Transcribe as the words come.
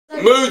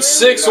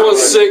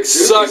Moodz616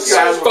 sucks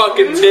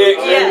fucking dick.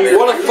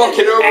 What a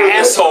fucking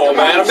asshole,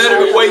 man. I met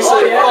him at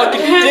Wayside, fucking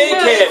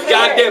dickhead.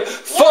 Goddamn.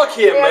 Fuck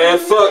him, man.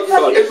 Fuck.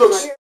 It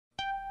looks.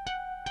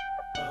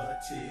 A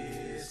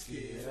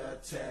tisket, a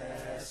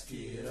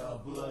tasket, a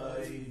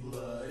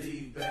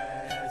bloody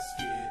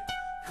basket.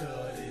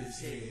 Cut his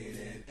head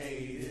and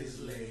ate his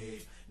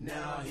leg.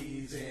 Now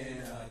he's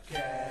in a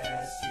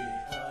casket.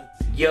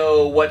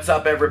 Yo, what's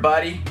up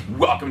everybody?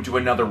 Welcome to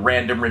another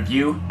random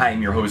review. I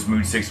am your host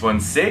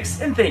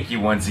Moodz616 and thank you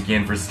once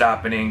again for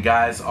stopping in,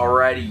 guys.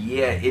 Alrighty,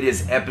 yeah, it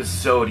is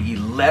episode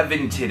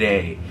 11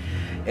 today.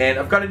 And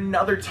I've got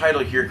another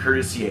title here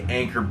courtesy of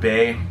Anchor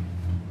Bay.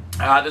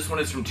 This one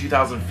is from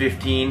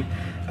 2015.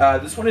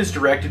 This one is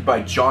directed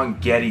by John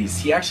Geddes.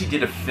 He actually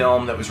did a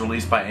film that was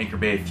released by Anchor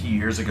Bay a few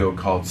years ago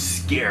called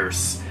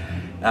Scarce.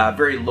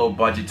 Very low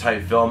budget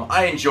type film.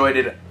 I enjoyed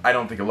it. I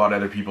don't think a lot of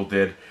other people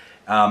did.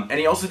 And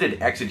he also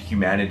did Exit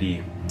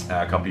Humanity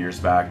a couple years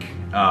back,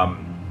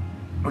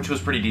 which was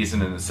pretty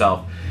decent in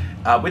itself.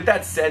 With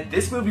that said,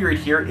 this movie right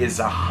here is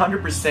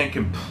 100%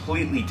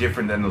 completely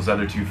different than those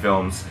other two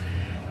films.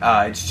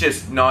 It's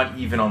just not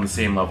even on the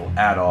same level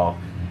at all.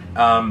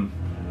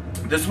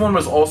 This one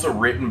was also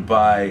written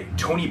by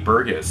Tony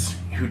Burgess,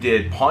 who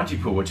did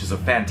Pontypool, which is a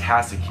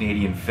fantastic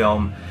Canadian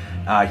film.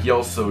 He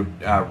also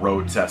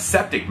wrote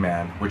Septic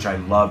Man, which I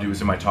loved. It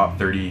was in my top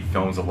 30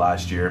 films of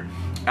last year.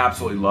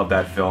 Absolutely love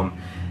that film.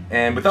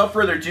 And without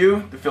further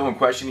ado, the film in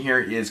question here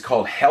is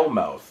called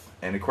Hellmouth.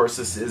 And of course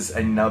this is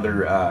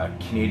another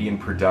Canadian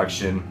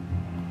production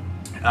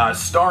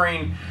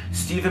starring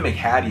Stephen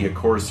McHattie, of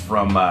course,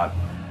 from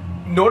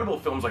notable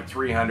films like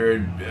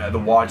 300, The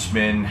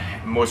Watchmen.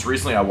 Most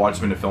recently I watched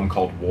him in a film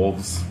called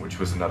Wolves, which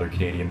was another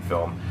Canadian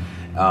film.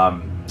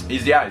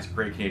 He's a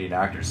great Canadian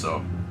actor,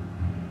 so.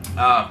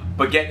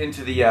 But getting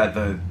into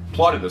the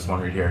plot of this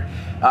one right here.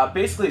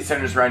 Basically it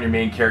centers around your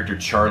main character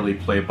Charlie,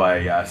 played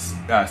by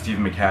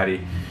Stephen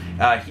McHattie.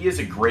 He is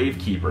a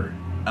gravekeeper.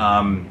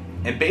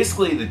 And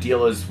basically the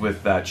deal is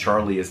with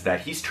Charlie is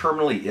that he's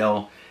terminally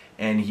ill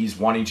and he's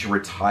wanting to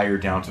retire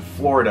down to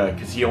Florida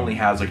because he only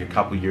has like a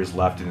couple years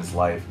left in his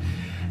life.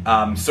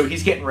 So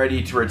he's getting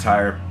ready to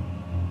retire.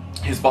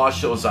 His boss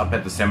shows up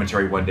at the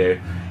cemetery one day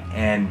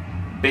and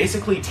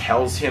basically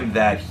tells him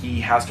that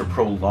he has to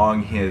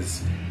prolong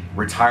his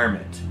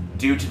retirement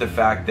due to the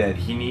fact that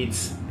he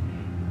needs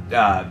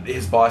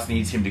his boss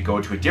needs him to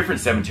go to a different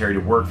cemetery to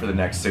work for the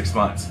next 6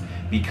 months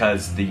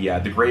because the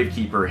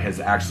gravekeeper has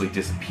actually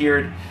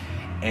disappeared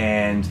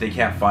and they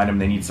can't find him.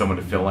 They need someone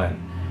to fill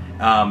in.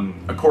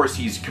 Of course,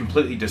 he's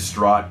completely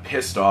distraught,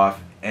 pissed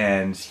off,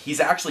 and he's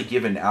actually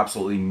given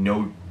absolutely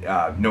no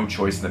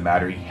choice in the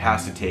matter. He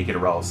has to take it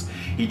or else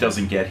he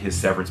doesn't get his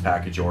severance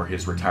package or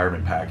his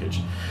retirement package.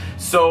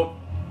 So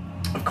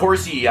of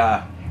course he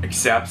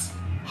accepts,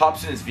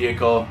 hops in his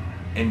vehicle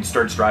and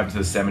starts driving to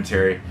the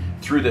cemetery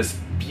through this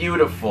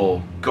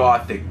beautiful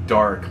gothic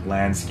dark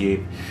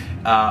landscape.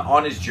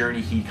 On his journey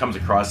he comes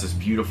across this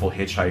beautiful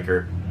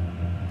hitchhiker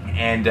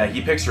and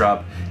he picks her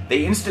up.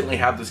 They instantly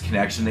have this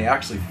connection. They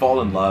actually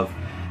fall in love.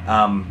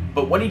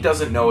 But what he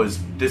doesn't know is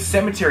this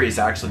cemetery is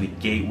actually the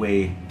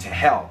gateway to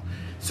hell.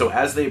 So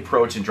as they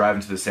approach and drive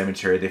into the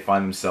cemetery, they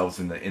find themselves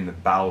in the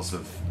bowels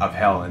of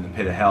hell, in the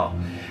pit of hell.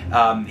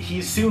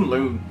 He soon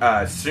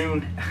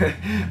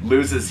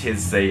loses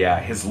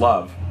his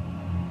love,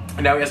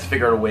 and now he has to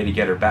figure out a way to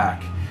get her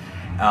back.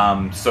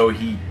 So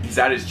he's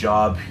at his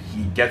job.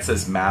 He gets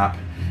his map,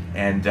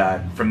 and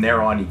from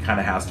there on, he kind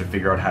of has to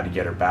figure out how to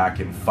get her back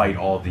and fight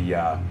all the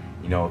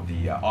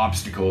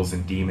obstacles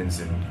and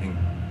demons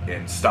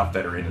and stuff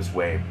that are in his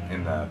way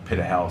in the pit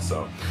of hell.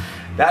 So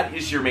that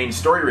is your main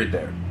story right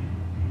there.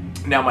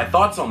 Now my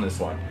thoughts on this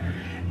one.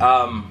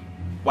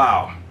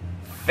 Wow,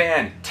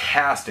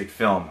 fantastic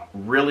film.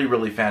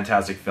 Really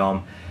fantastic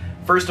film.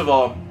 First of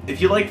all, if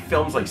you like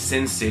films like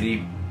Sin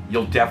City,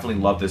 you'll definitely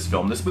love this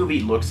film. This movie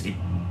looks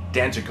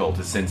identical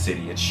to Sin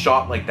City. It's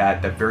shot like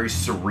that very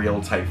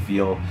surreal type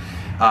feel.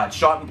 It's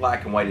shot in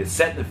black and white. It's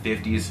set in the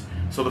 50s.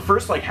 So the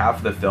first like half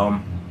of the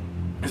film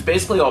is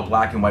basically all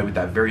black and white with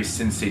that very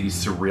Sin City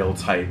surreal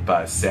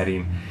type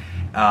setting.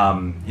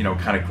 You know,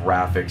 kind of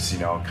graphics, you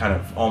know, kind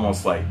of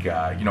almost like,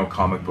 you know,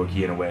 comic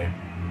booky in a way.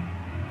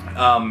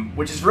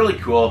 Which is really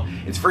cool.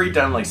 It's very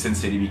done like Sin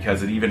City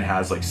because it even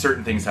has like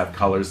certain things have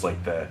colors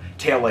like the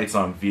taillights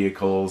on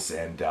vehicles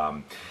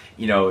and,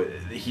 you know,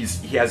 he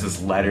has this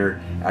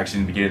letter actually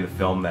in the beginning of the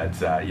film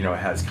that, you know,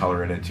 has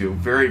color in it too.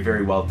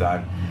 Very well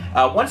done.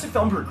 Once the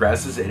film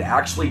progresses, it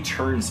actually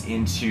turns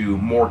into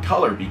more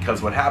color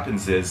because what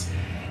happens is,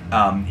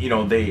 you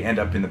know, they end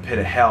up in the pit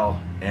of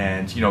hell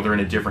and, you know, they're in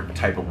a different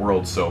type of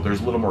world, so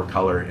there's a little more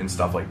color and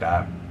stuff like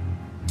that.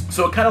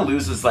 So it kind of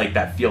loses like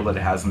that feel that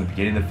it has in the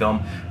beginning of the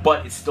film,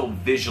 but it's still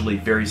visually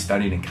very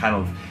stunning and kind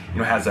of, you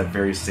know, has that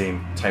very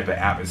same type of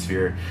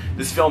atmosphere.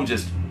 This film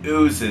just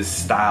oozes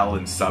style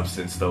and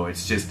substance though.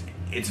 It's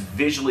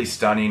visually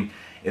stunning.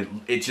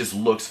 It just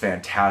looks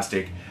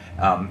fantastic.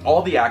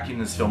 All the acting in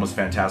this film is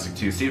fantastic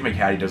too. Stephen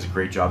McHattie does a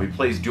great job. He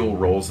plays dual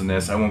roles in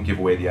this. I won't give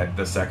away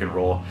the second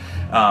role.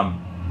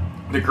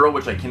 The girl,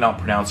 which I cannot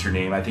pronounce her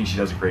name, I think she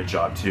does a great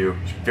job too.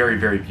 Very,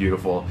 very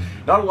beautiful.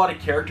 Not a lot of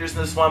characters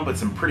in this one, but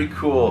some pretty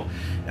cool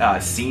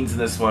scenes in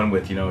this one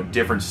with, you know,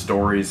 different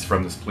stories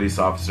from this police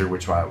officer,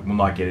 which I will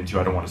not get into.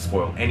 I don't want to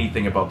spoil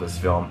anything about this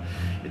film.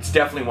 It's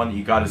definitely one that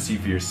you got to see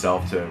for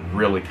yourself to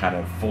really kind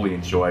of fully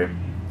enjoy.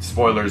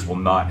 Spoilers will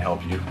not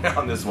help you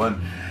on this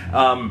one.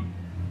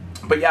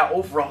 But yeah,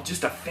 overall,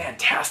 just a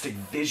fantastic,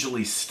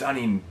 visually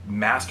stunning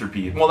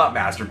masterpiece. Well, not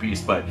masterpiece,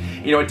 but,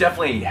 you know, it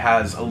definitely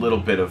has a little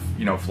bit of,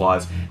 you know,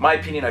 flaws. In my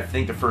opinion, I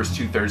think the first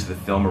 2/3 of the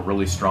film are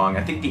really strong.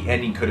 I think the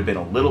ending could have been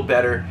a little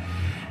better.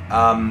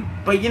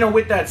 But, you know,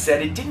 with that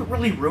said, it didn't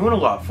really ruin a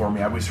lot for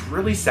me. I was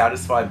really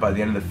satisfied by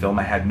the end of the film.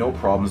 I had no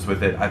problems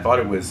with it. I thought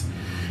it was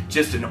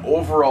just an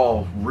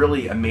overall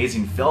really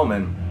amazing film.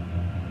 And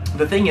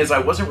the thing is, I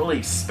wasn't really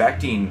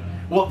expecting...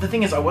 Well, the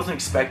thing is, I wasn't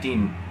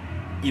expecting...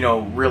 You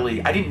know,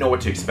 really, I didn't know what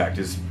to expect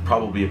is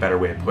probably a better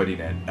way of putting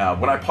it.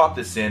 When I popped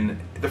this in,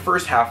 the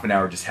first half an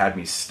hour just had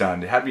me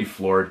stunned. It had me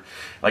floored.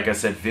 Like I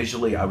said,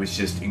 visually, I was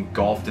just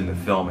engulfed in the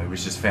film. It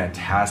was just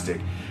fantastic.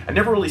 I've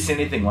never really seen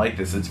anything like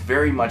this. It's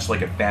very much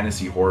like a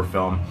fantasy horror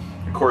film.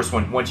 Of course,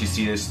 once you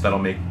see this, that'll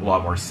make a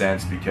lot more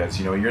sense because,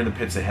 you know, you're in the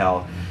pits of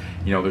hell.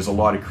 You know, there's a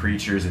lot of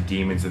creatures and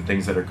demons and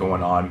things that are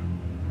going on.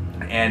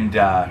 And,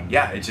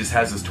 yeah, it just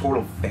has this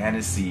total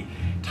fantasy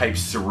type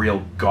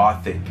surreal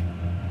gothic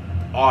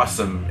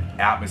awesome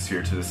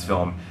atmosphere to this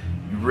film.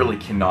 You really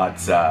cannot,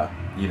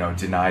 you know,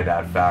 deny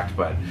that fact,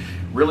 but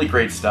really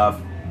great stuff.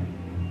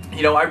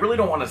 You know, I really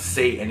don't want to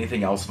say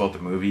anything else about the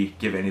movie,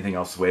 give anything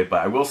else away,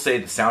 but I will say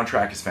the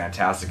soundtrack is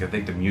fantastic. I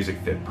think the music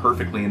fit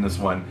perfectly in this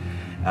one.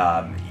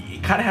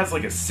 It kind of has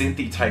like a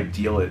synthy type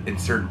deal in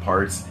certain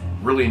parts.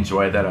 Really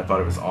enjoyed that. I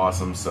thought it was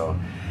awesome. So,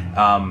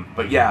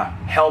 but yeah,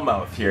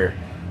 Hellmouth here.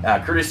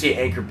 Courtesy of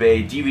Anchor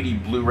Bay,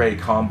 DVD Blu-ray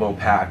combo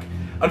pack.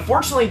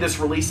 Unfortunately, this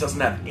release doesn't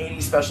have any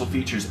special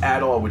features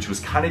at all, which was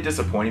kind of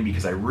disappointing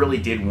because I really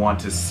did want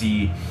to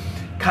see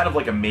kind of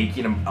like a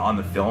making on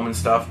the film and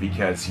stuff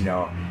because, you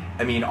know,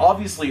 I mean,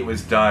 obviously it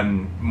was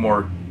done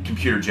more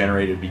computer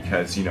generated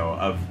because, you know,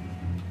 of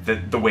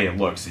the way it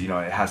looks, you know,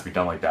 it has to be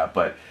done like that,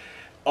 but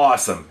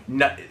awesome.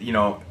 You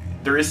know,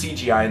 there is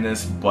CGI in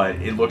this, but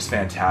it looks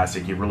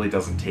fantastic. It really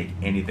doesn't take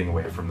anything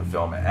away from the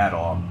film at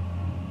all.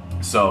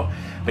 So,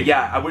 but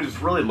yeah, I was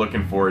really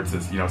looking forward to,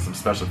 you know, some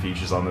special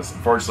features on this.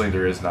 Unfortunately,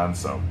 there is none,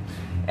 so,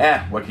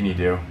 what can you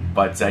do?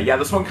 But yeah,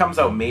 this one comes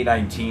out May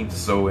 19th,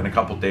 so in a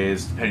couple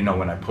days, depending on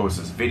when I post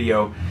this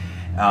video.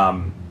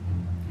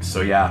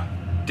 So yeah,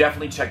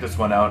 definitely check this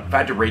one out. If I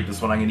had to rate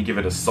this one, I'm going to give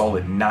it a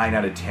solid 9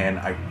 out of 10.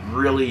 I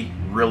really,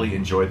 really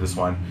enjoyed this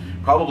one.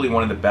 Probably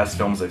one of the best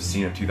films I've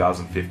seen of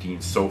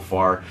 2015 so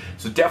far.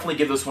 So definitely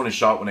give this one a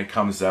shot when it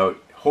comes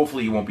out.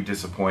 Hopefully you won't be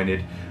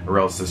disappointed, or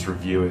else this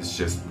review is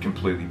just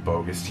completely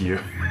bogus to you.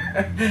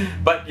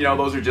 But, you know,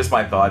 those are just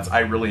my thoughts. I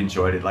really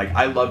enjoyed it. Like,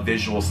 I love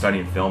visual,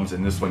 stunning films,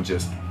 and this one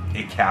just,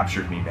 it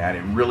captured me, man.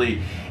 It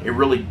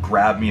really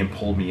grabbed me and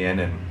pulled me in,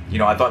 and, you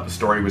know, I thought the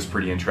story was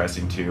pretty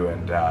interesting, too,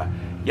 and,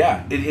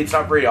 yeah, it's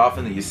not very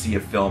often that you see a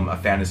film, a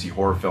fantasy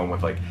horror film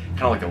with, like,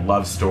 kind of like a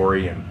love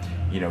story, and,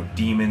 you know,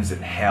 demons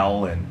and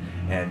hell,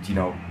 and, you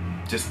know,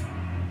 just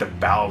the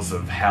bowels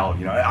of hell,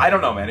 you know. I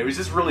don't know, man. It was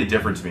just really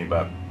different to me,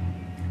 but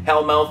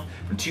Hellmouth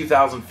from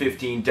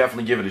 2015,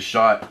 definitely give it a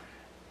shot.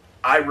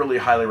 I really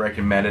highly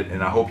recommend it,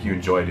 and I hope you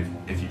enjoyed it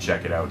if you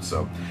check it out.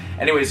 So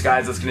anyways,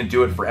 guys, that's going to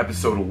do it for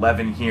episode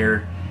 11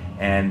 here.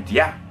 And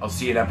yeah, I'll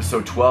see you in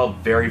episode 12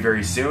 very,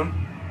 very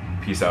soon.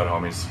 Peace out,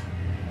 homies.